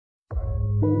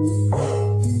Got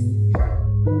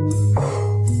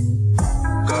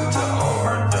to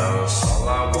overdose. All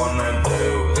I wanna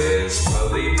do is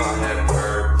believe I had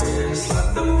purpose.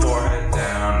 Let the forehead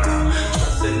down now.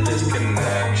 Trust in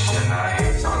disconnection. I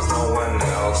hear songs no one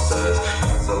else does.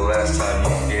 When's the last time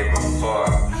you gave a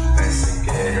fuck?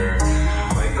 Instigator.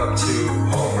 Wake up to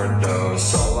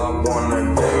overdose. All I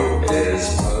wanna do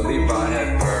is believe I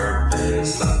had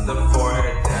purpose. Let the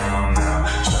forehead down now.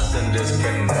 Trust in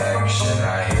disconnection.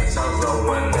 I hear songs no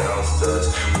one else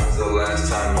does. When's the last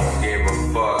time you gave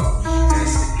a fuck?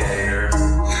 Instigator.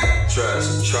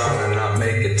 Trust, try to not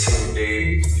make it too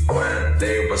deep. When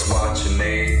they was watching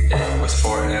me, it was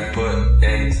for input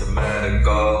into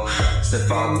medical.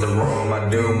 Sniff out the room, I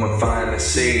do and find a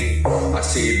seat. I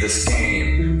see the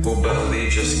scheme, who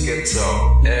believes you're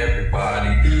schizo?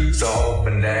 Everybody, so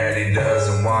hoping that he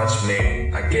doesn't watch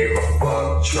me. I gave a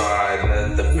fuck, try,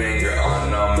 let the finger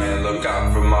unknown man look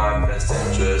out for my best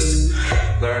interest.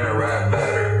 Learn to rap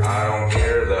better, I don't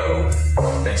care though.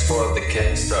 Thanks for the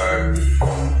kickstart.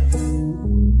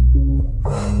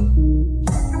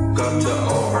 Got to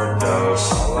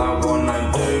overdose. All I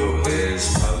wanna do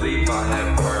is believe I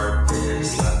have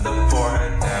purpose. Let the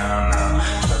forehead down now.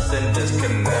 Trust in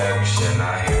disconnection.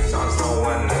 I hear songs no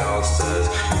one else does.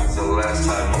 When's the last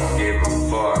time you gave a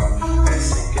fuck?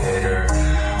 Instigator.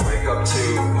 Wake up to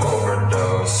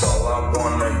overdose. All I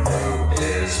wanna do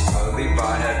is believe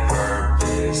I had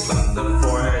purpose. Let the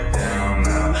forehead down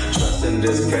now. Trust in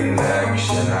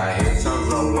disconnection. I hear songs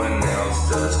no one else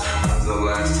does. When's the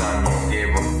last time you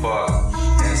gave a fuck?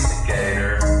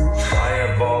 Instigator.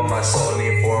 I evolve my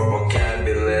cony for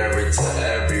vocabulary to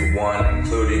everyone,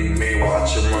 including me.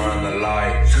 Watch him run the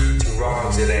light. Two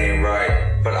wrongs, it ain't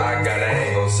right, but I got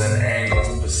angles and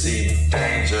angles. Perceive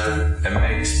danger. It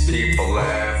makes people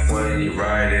laugh when you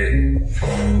write it.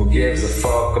 Who gives a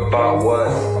fuck about what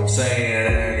I'm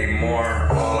saying anymore?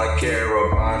 All I care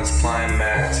about is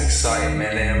climax.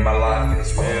 Excitement in my life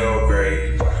is real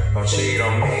great. Don't cheat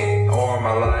on me or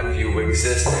my life. You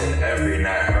existed every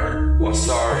night hurt. Well,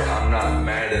 sorry, I'm not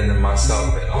mad at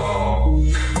myself at all.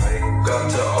 Wake up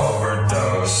to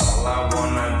overdose. All I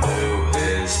wanna do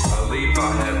is believe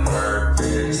I have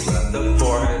purpose. Let the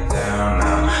forehead down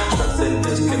now. Trust in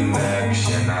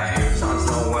disconnection. I hear songs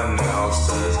no one else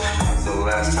does. When's the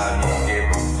last time you gave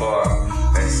a fuck?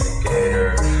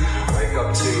 Instigator. Wake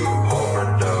up to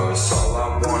overdose. All I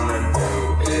wanna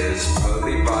do is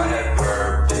believe I had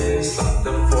purpose. Let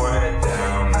the forehead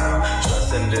down now.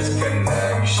 Trust in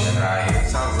disconnection. I hear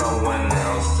sounds no one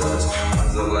else does.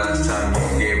 When's the last time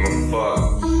you gave a fuck?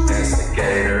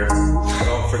 Instigator.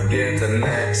 Don't forget the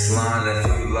next line if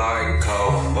you like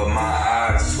coke. But my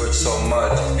eyes twitch so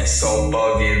much and so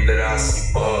buggy that I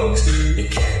see bugs. You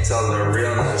can't tell the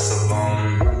realness of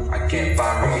them. I can't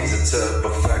find reason to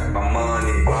perfect my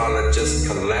money while it just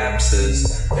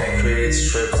collapses and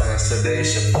creates trips and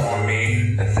sedation for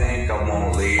me. I think I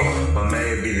won't leave, but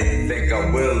maybe they think I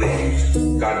will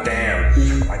leave.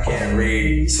 Goddamn, I can't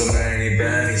read. So many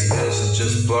bannies, visions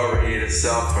just blurry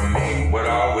itself from me. What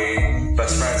are we?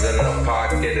 Best friends in a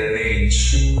pocket in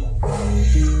each.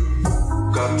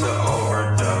 Got to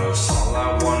overdose. All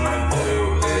I wanna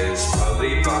do is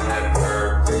believe I had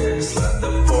purpose. Let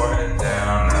the forehead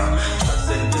down now.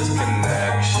 Trust in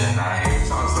disconnection. I hear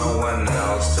songs no one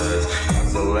else does.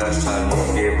 When's the last time you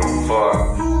gave a fuck?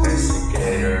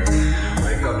 Instigator.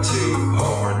 Wake up to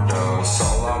overdose.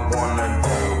 All I wanna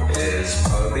do is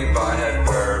believe I had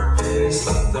purpose.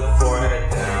 Let the forehead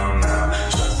down now.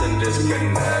 Trust in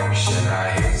disconnection.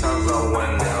 I hear